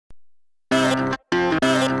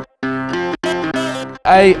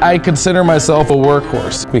I consider myself a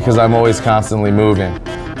workhorse because I'm always constantly moving.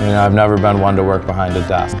 You know, I've never been one to work behind a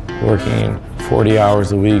desk. Working 40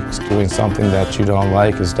 hours a week doing something that you don't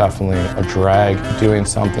like is definitely a drag. Doing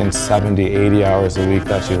something 70, 80 hours a week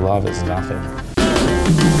that you love is nothing.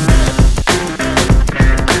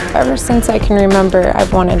 Ever since I can remember,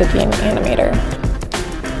 I've wanted to be an animator.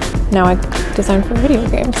 Now I design for video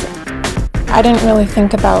games. I didn't really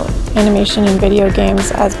think about animation in video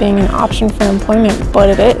games as being an option for employment, but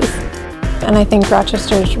it is. And I think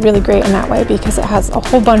Rochester is really great in that way because it has a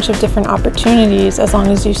whole bunch of different opportunities as long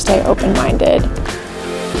as you stay open-minded.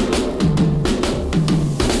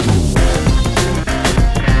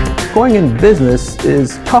 Going in business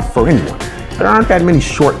is tough for anyone. There aren't that many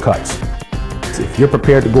shortcuts. If you're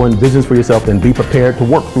prepared to go in business for yourself, then be prepared to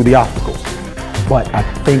work through the obstacles. But I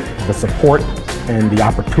think the support and the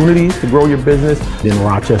opportunities to grow your business in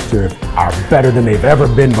Rochester are better than they've ever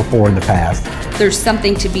been before in the past. There's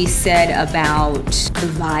something to be said about the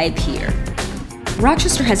vibe here.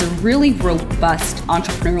 Rochester has a really robust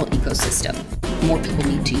entrepreneurial ecosystem. More people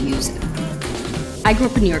need to use it. I grew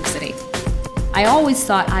up in New York City. I always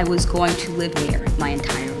thought I was going to live there my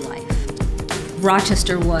entire life.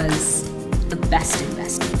 Rochester was the best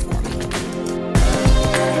investment for me.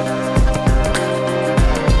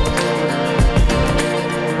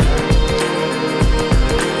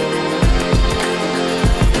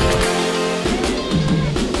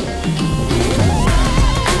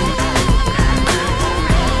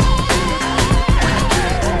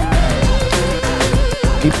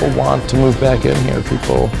 People want to move back in here.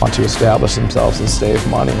 People want to establish themselves and save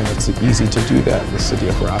money, and it's easy to do that in the city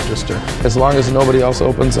of Rochester. As long as nobody else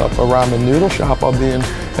opens up a ramen noodle shop, I'll be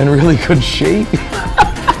in really good shape.